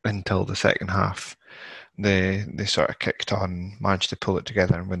until the second half. They sort of kicked on, managed to pull it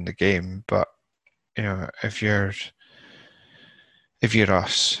together and win the game. But if you're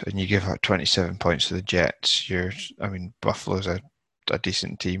us and you give up 27 points to the Jets, I mean, Buffalo's a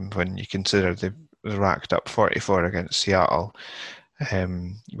decent team when you consider they racked up 44 against Seattle.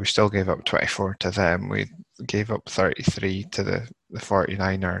 We still gave up 24 to them. We gave up 33 to the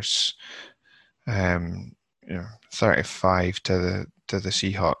 49ers. 35 to the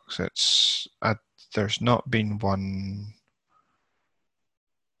Seahawks. There's not been one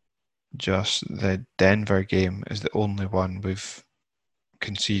Just the Denver game is the only one we've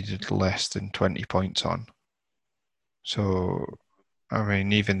conceded less than 20 points on. So, I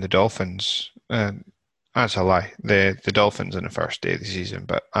mean, even the Dolphins, that's a lie. The Dolphins in the first day of the season,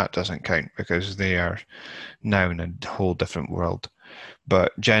 but that doesn't count because they are now in a whole different world.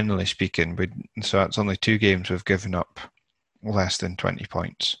 But generally speaking, so that's only 2 games we've given up less than 20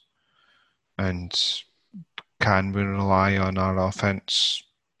 points. And can we rely on our offense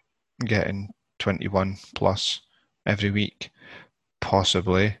getting 21 plus every week?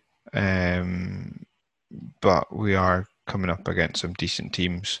 Possibly. But we are coming up against some decent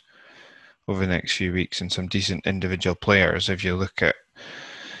teams over the next few weeks and some decent individual players. If you look at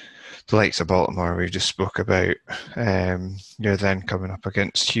the likes of Baltimore we just spoke about, you're then coming up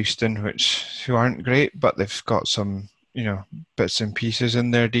against Houston, who aren't great, but they've got some, bits and pieces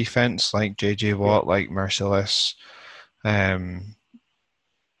in their defense, like JJ Watt, like Merciless, and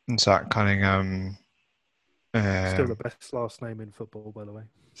Zach Cunningham. Still the best last name in football, by the way.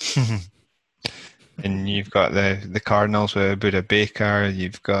 And you've got the Cardinals with Buda Baker.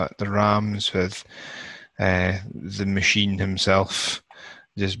 You've got the Rams with the machine himself,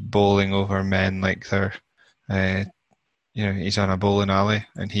 just bowling over men like they're, he's on a bowling alley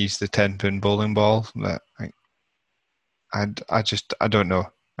and he's the 10-pin bowling ball. That I don't know.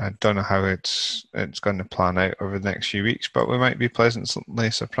 I don't know how it's going to plan out over the next few weeks, but we might be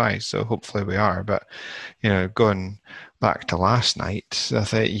pleasantly surprised. So hopefully we are. But going back to last night, I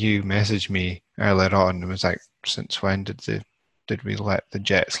think you messaged me earlier on and was like, "Since when did we let the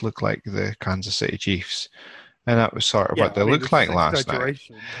Jets look like the Kansas City Chiefs?" And that was sort of what they looked like last night.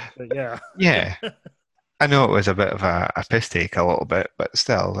 But yeah, yeah. I know it was a bit of a piss take a little bit, but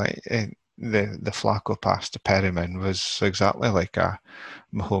still, like the Flacco pass to Perriman was exactly like a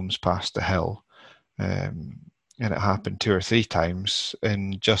Mahomes pass to Hill, and it happened 2 or 3 times,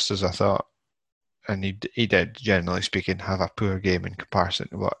 and just as I thought, and he did, generally speaking, have a poor game in comparison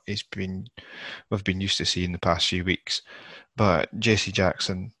to what we've been used to seeing the past few weeks. But JC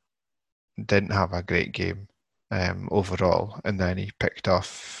Jackson didn't have a great game overall, and then he picked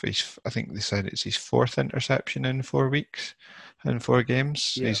off I think they said it's his 4th interception in 4 weeks, in 4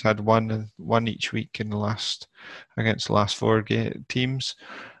 games. Yeah. He's had one each week against the last 4 teams,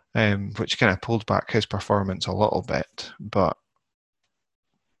 which kind of pulled back his performance a little bit, but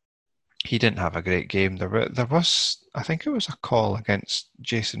he didn't have a great game. There was, I think it was a call against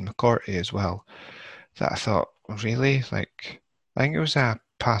Jason McCourty as well that I thought, really? Like, I think it was a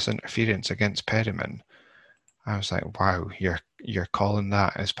pass interference against Perriman. I was like, wow, you're calling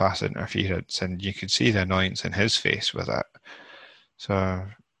that as pass interference, and you could see the annoyance in his face with it. So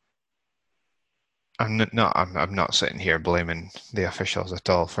I'm not sitting here blaming the officials at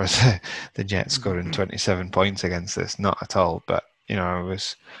all for the Jets scoring 27 points against this, not at all. But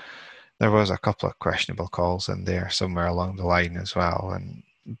there was a couple of questionable calls in there somewhere along the line as well,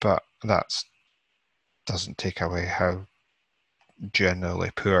 but that doesn't take away how generally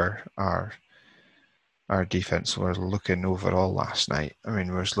poor our defense were looking overall last night. I mean,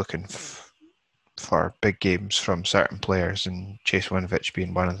 we were looking for big games from certain players, and Chase Winovich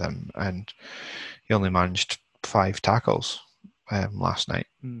being one of them, and he only managed 5 tackles last night.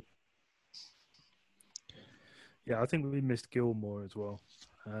 Yeah, I think we missed Gilmore as well.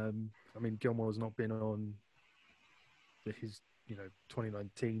 I mean, Gilmore's not been on his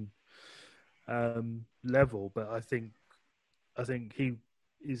 2019 level, but I think he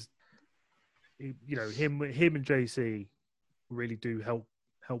is, him and JC really do help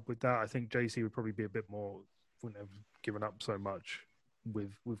with that. I think JC would probably be a bit more, wouldn't have given up so much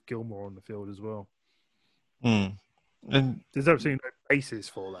with Gilmore on the field as well. And there's absolutely no basis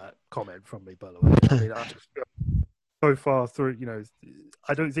for that comment from me, by the way. I mean, I just so far through,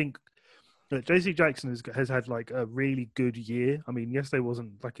 I don't think JC Jackson has had like a really good year. I mean, yesterday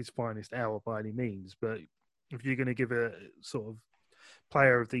wasn't like his finest hour by any means, but if you're going to give a sort of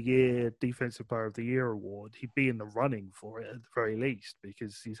player of the year, defensive player of the year award, he'd be in the running for it at the very least,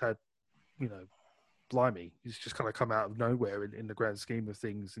 because he's had, blimey, he's just kind of come out of nowhere in the grand scheme of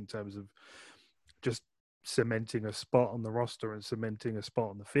things in terms of just cementing a spot on the roster and cementing a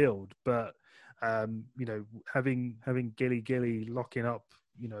spot on the field. But having Gilly locking up,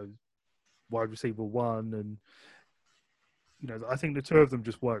 wide receiver 1, and I think the 2 of them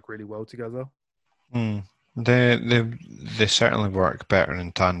just work really well together. They certainly work better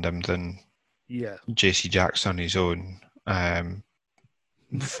in tandem than JC Jackson on his own.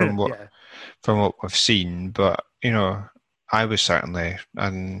 From what we've seen, but I was certainly,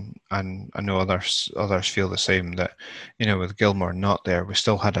 and I know others feel the same, that with Gilmore not there, we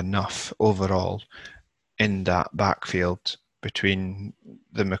still had enough overall in that backfield between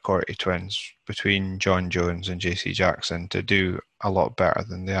the McCourty twins, between John Jones and JC Jackson, to do a lot better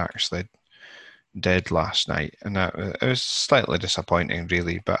than they actually did last night. And it was slightly disappointing,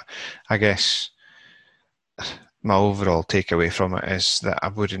 really. But I guess my overall takeaway from it is that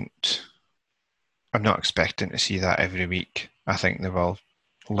I'm not expecting to see that every week. I think they will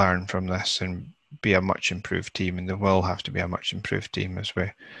learn from this and be a much improved team, and they will have to be a much improved team as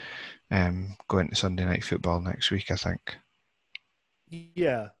we go into Sunday Night Football next week, I think.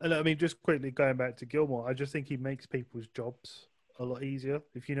 Yeah, and I mean, just quickly going back to Gilmore, I just think he makes people's jobs a lot easier.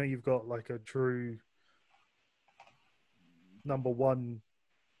 If you know you've got like a true number one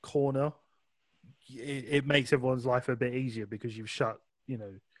corner, it makes everyone's life a bit easier because you've shut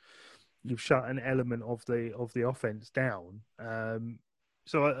an element of the offense down.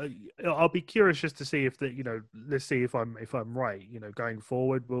 So I'll be curious just to see if let's see if I'm right. Going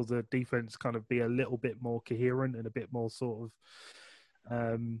forward, will the defense kind of be a little bit more coherent and a bit more sort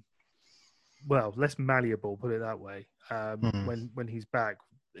of, less malleable, put it that way. When he's back,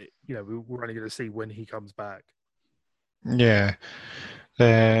 we're only going to see when he comes back. Yeah.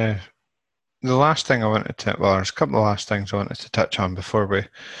 The last thing I wanted to, there's a couple of last things I wanted to touch on before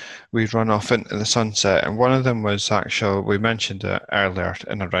we run off into the sunset. And one of them was we mentioned it earlier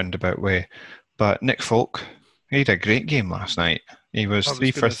in a roundabout way, but Nick Folk, he had a great game last night. He was 3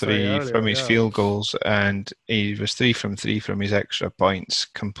 for 3 from his field goals, and he was 3 from 3 from his extra points,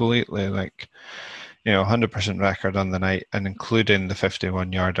 completely 100% record on the night, and including the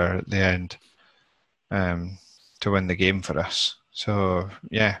 51-yarder at the end to win the game for us. So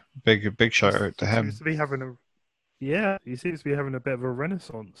yeah, big shout out to him. He seems to be having a bit of a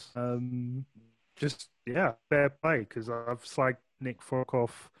renaissance. Fair play, because I've slagged Nick Folk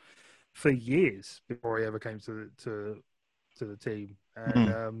off for years before he ever came to the team,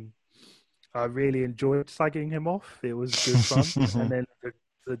 and I really enjoyed slagging him off. It was good fun, and then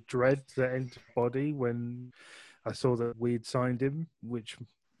the dread that entered the body when I saw that we'd signed him, which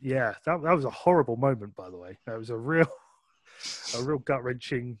that was a horrible moment, by the way. That was a real gut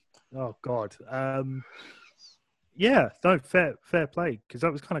wrenching. Oh God. Fair play, because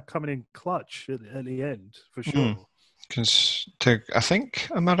that was kind of coming in clutch at the end for sure. Because I think,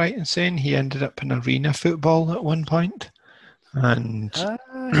 am I right in saying he ended up in arena football at one point? And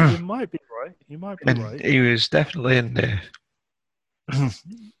you might be right. Right. He was definitely in the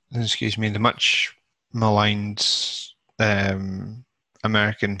the much maligned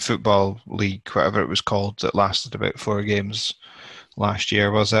American Football League, whatever it was called, that lasted about 4 games last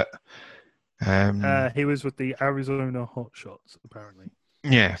year, was it? He was with the Arizona Hotshots, apparently.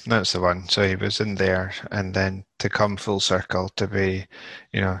 Yeah, that's the one. So he was in there, and then to come full circle to be,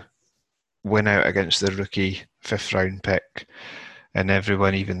 win out against the rookie 5th round pick, and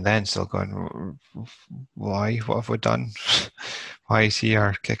everyone even then still going, why? What have we done? Why is he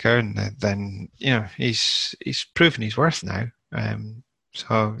our kicker? And then he's proven his worth now.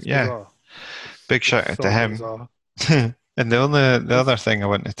 So yeah, big shout out to him. And the other thing I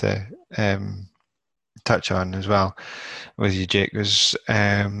wanted to touch on as well with you, Jake, was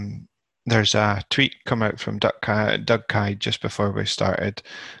there's a tweet come out from Doug Kyed just before we started,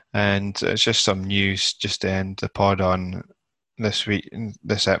 and it's just some news just to end the pod on this week. In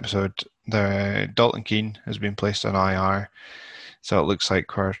this episode, the Dalton Keene has been placed on IR, so it looks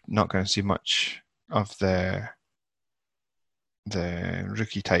like we're not going to see much of the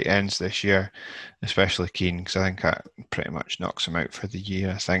rookie tight ends this year, especially Keane, because I think that pretty much knocks him out for the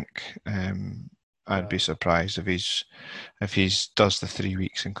year. I think I'd be surprised if he's does the 3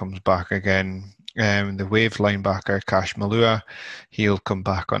 weeks and comes back again. The waived linebacker Cash Malua, he'll come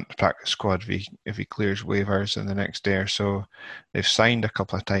back onto the practice squad if he clears waivers in the next day or so. They've signed a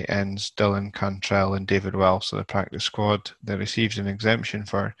couple of tight ends, Dylan Cantrell and David Wells, to the practice squad. They received an exemption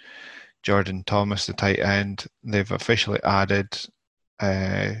for Jordan Thomas, the tight end. They've officially added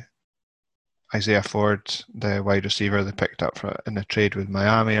Isaiah Ford, the wide receiver they picked up in a trade with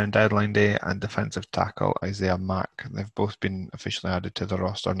Miami on deadline day, and defensive tackle Isaiah Mack. They've both been officially added to the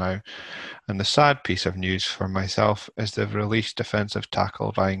roster now. And the sad piece of news for myself is they've released defensive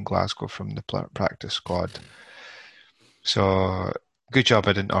tackle Ryan Glasgow from the practice squad. So good job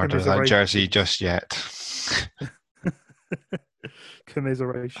I didn't order that jersey just yet.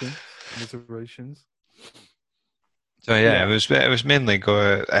 Commiserations. So it was mainly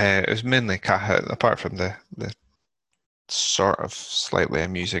apart from the sort of slightly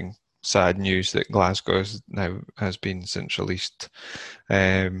amusing sad news that Glasgow has been since released,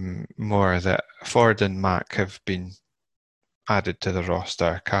 more that Ford and Mack have been added to the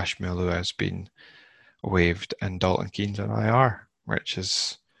roster. Cash Malua has been waived, and Dalton Keene's on IR, which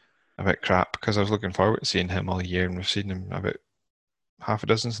is a bit crap because I was looking forward to seeing him all year, and we've seen him about half a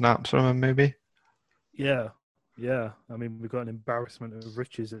dozen snaps from him, maybe. Yeah, yeah. I mean, we've got an embarrassment of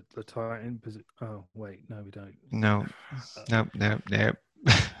riches at the tight end position. Oh, wait, no, we don't. No, Uh, no.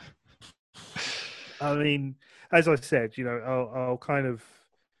 I mean, as I said, I'll kind of,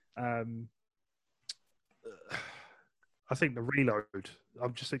 um, I think the reload.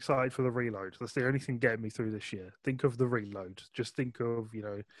 I'm just excited for the reload. That's the only thing getting me through this year. Think of the reload. Just think of,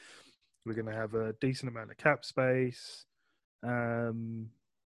 we're going to have a decent amount of cap space. Um,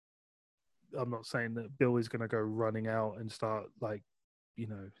 I'm not saying that Bill is going to go running out and start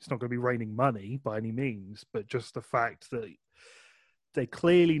it's not going to be raining money by any means, but just the fact that they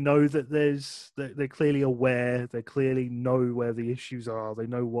clearly know that they're clearly aware, they clearly know where the issues are, they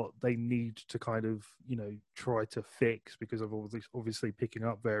know what they need to kind of try to fix because of obviously picking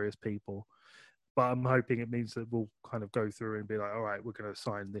up various people. But I'm hoping it means that we'll kind of go through and be like, all right, we're going to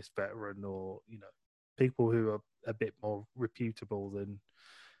sign this veteran, or people who are a bit more reputable than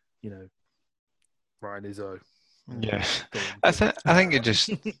Ryan Izzo. Yeah, I think it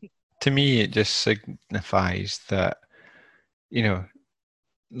just, to me, it just signifies that,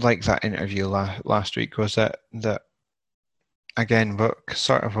 like that interview last week, was that again, what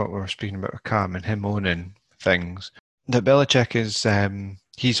we were speaking about with Cam and him owning things, that Belichick is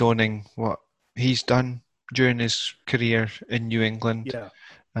he's owning what he's done during his career in New England.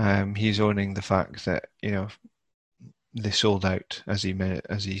 Yeah. He's owning the fact that they sold out, as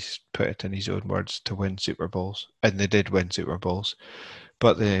he's put it in his own words, to win Super Bowls, and they did win Super Bowls,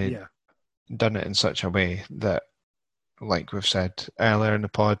 but they done it in such a way that, like we've said earlier in the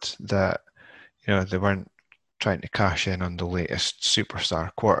pod, that they weren't trying to cash in on the latest superstar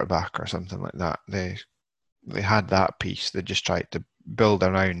quarterback or something like that. They had that piece. They just tried to build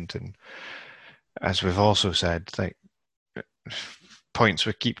around, and as we've also said, like, points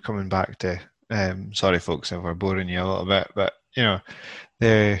we keep coming back to. Sorry, folks, if we're boring you a little bit, but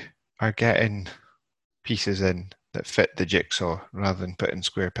they are getting pieces in that fit the jigsaw rather than putting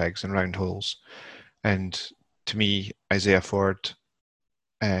square pegs in round holes. And to me, Isaiah Ford,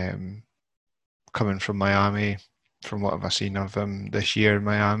 coming from Miami, from what I've seen of him this year in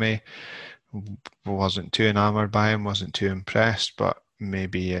Miami, wasn't too enamored by him, wasn't too impressed, but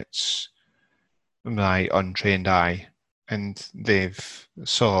maybe it's my untrained eye, and they've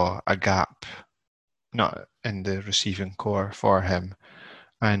saw a gap not in the receiving core for him,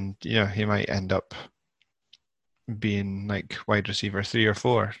 and he might end up being like wide receiver 3 or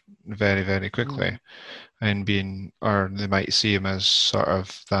 4 very, very quickly, and or they might see him as sort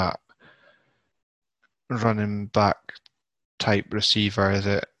of that running back type receiver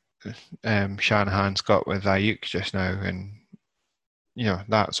that Shanahan's got with Ayuk just now, and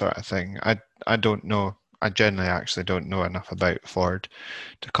that sort of thing. I don't know. I generally actually don't know enough about Ford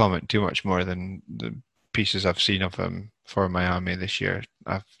to comment too much more than the pieces I've seen of him for Miami this year.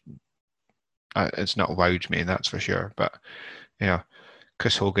 It's not wowed me, that's for sure. But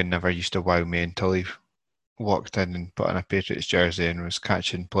Chris Hogan never used to wow me until he walked in and put on a Patriots jersey and was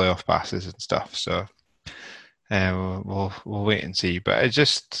catching playoff passes and stuff. So we'll wait and see. But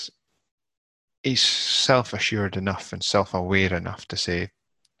he's self-assured enough and self-aware enough to say,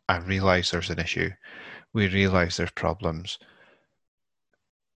 I realise there's an issue. We realise there's problems.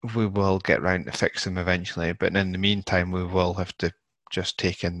 We will get round to fix them eventually, but in the meantime, we will have to just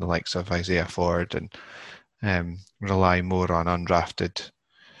take in the likes of Isaiah Ford and rely more on undrafted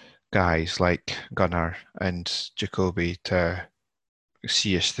guys like Gunnar and Jacoby to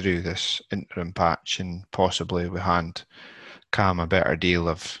see us through this interim patch, and possibly we hand Cam a better deal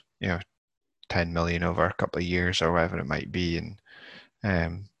of 10 million over a couple of years or whatever it might be,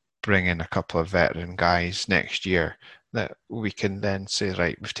 and bring in a couple of veteran guys next year that we can then say,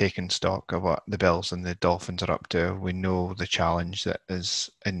 right, we've taken stock of what the Bills and the Dolphins are up to. We know the challenge that is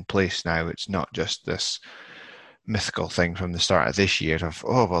in place now. It's not just this mythical thing from the start of this year of,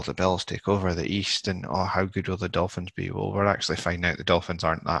 oh, well, the Bills take over the East and, oh, how good will the Dolphins be? Well, we're actually finding out the Dolphins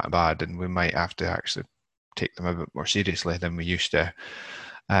aren't that bad, and we might have to actually take them a bit more seriously than we used to.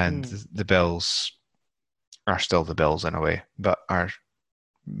 And the Bills are still the Bills in a way, but are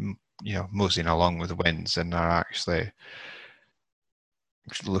moseying along with the wins and are actually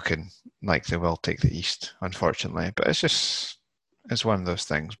looking like they will take the East, unfortunately. But it's one of those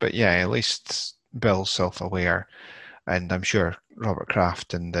things. But yeah, at least Bill's self-aware, and I'm sure Robert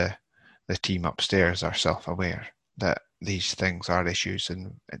Kraft and the team upstairs are self-aware that these things are issues,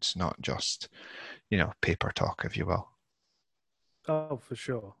 and it's not just paper talk, if you will. Oh, for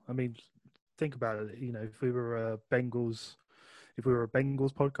sure. I mean, think about it. If we were a Bengals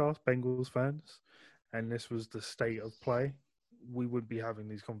podcast, Bengals fans, and this was the state of play, we wouldn't be having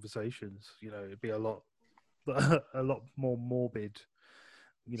these conversations. You know, it'd be a lot more morbid.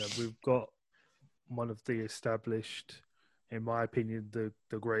 You know, we've got one of the established, in my opinion, the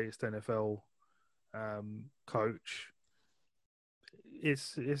greatest NFL coach.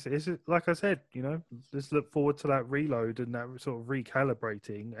 It's like I said, you know, let's look forward to that reload and that sort of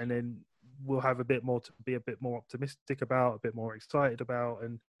recalibrating, and then we'll have a bit more to be a bit more optimistic about, a bit more excited about,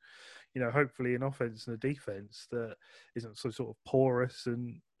 and you know, hopefully an offense and a defense that isn't so sort of porous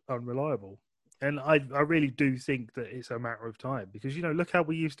and unreliable. And I really do think that it's a matter of time because, you know, look how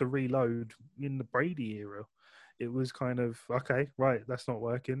we used to reload in the Brady era. It was kind of, okay, right, that's not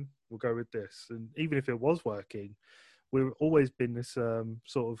working. We'll go with this. And even if it was working, we've always been this sort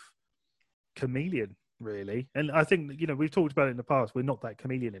of chameleon, really. And I think, you know, we've talked about it in the past. We're not that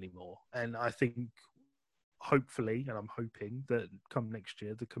chameleon anymore. And I think hopefully, and I'm hoping that come next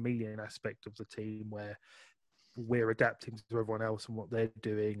year, the chameleon aspect of the team where we're adapting to everyone else and what they're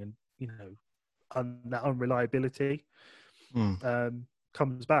doing and, you know, that unreliability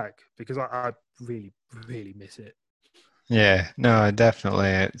comes back because I really, really miss it. Yeah, no, definitely.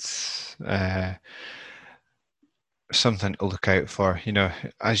 It's something to look out for. You know,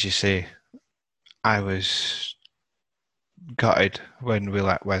 as you say, I was gutted when we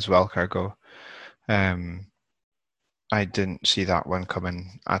let Wes Welker go. I didn't see that one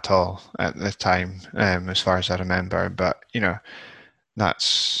coming at all at the time, as far as I remember. But, you know,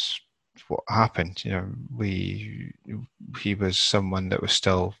 that's what happened. You know, he was someone that was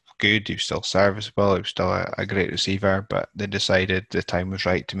still good. He was still serviceable. He was still a great receiver. But they decided the time was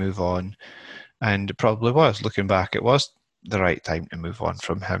right to move on, and it probably was. Looking back, it was the right time to move on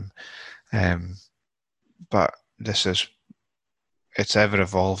from him. But it's ever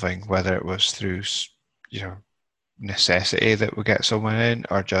evolving. Whether it was through, you know, necessity that we get someone in,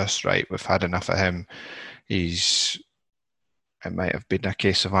 or just right, we've had enough of him. It might have been a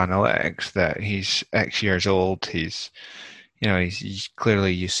case of analytics that he's X years old. He's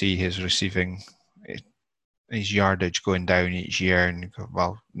clearly, you see his receiving, his yardage going down each year, and you go,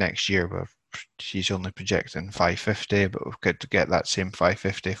 well, next year he's only projecting 550, but we could get that same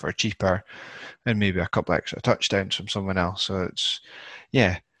 550 for cheaper, and maybe a couple extra touchdowns from someone else. So it's,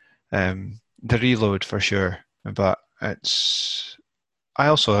 yeah, the reload for sure. But I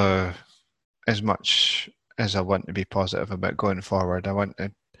also, as much as I want to be positive about going forward, I want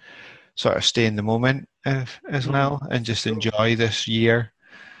to sort of stay in the moment as well and just enjoy this year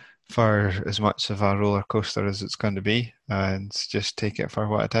for as much of a roller coaster as it's going to be, and just take it for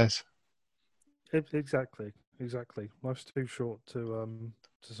what it is. Exactly. Life's too short to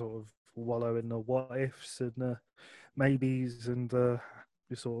sort of wallow in the what ifs and the maybes and the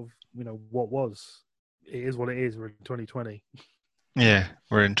sort of, you know, what was. It is what it is. We're in 2020. Yeah,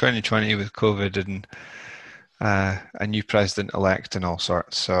 we're in 2020 with COVID and a new president-elect and all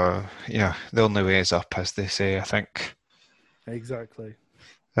sorts. So, yeah, the only way is up, as they say, I think. Exactly.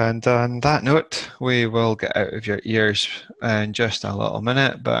 And on that note, we will get out of your ears in just a little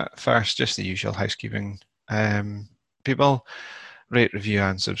minute. But first, just the usual housekeeping. People, rate, review,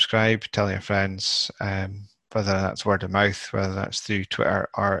 and subscribe. Tell your friends, whether that's word of mouth, whether that's through Twitter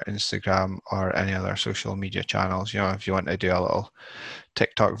or Instagram or any other social media channels. You know, if you want to do a little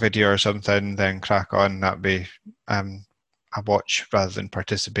TikTok video or something, then crack on. That'd be a watch rather than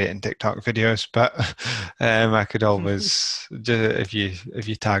participate in TikTok videos. But I could always, if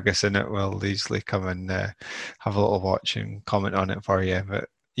you tag us in it, we'll easily come and have a little watch and comment on it for you. But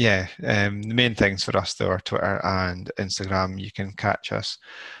yeah, the main things for us though are Twitter and Instagram. You can catch us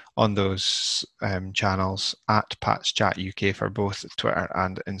on those channels at Pats Chat UK for both Twitter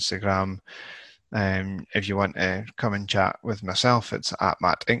and Instagram. If you want to come and chat with myself, it's at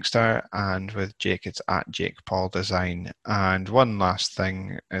Matt Inkster, and with Jake, it's at Jake Paul Design. And one last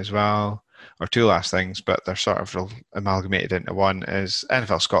thing as well, or two last things, but they're sort of amalgamated into one, is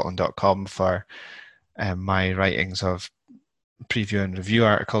NFLscotland.com for my writings of preview and review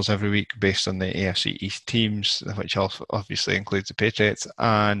articles every week based on the AFC East teams, which also obviously includes the Patriots.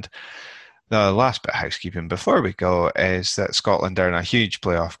 And the last bit of housekeeping before we go is that Scotland are in a huge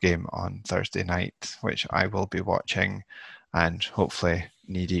playoff game on Thursday night, which I will be watching and hopefully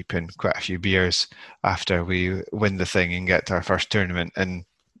knee deep in quite a few beers after we win the thing and get to our first tournament in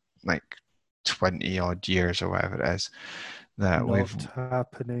like 20 odd years or whatever it is. That Not we've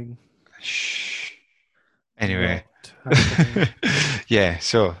happening. Shh. Anyway, Not yeah,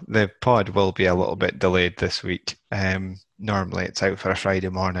 so the pod will be a little bit delayed this week. Normally it's out for a Friday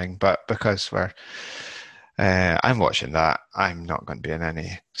morning, but because I'm watching that, I'm not going to be in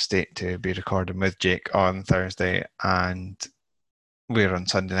any state to be recording with Jake on Thursday, and we're on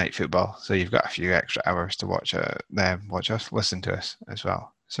Sunday Night Football, so you've got a few extra hours to watch us, listen to us as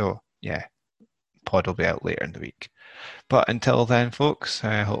well. So yeah, pod will be out later in the week. But until then, folks,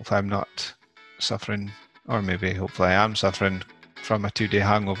 hopefully I'm not suffering, or maybe hopefully I am suffering from a 2-day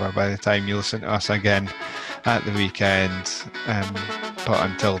hangover by the time you listen to us again at the weekend. But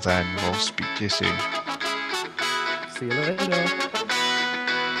until then, we'll speak to you soon. See you later.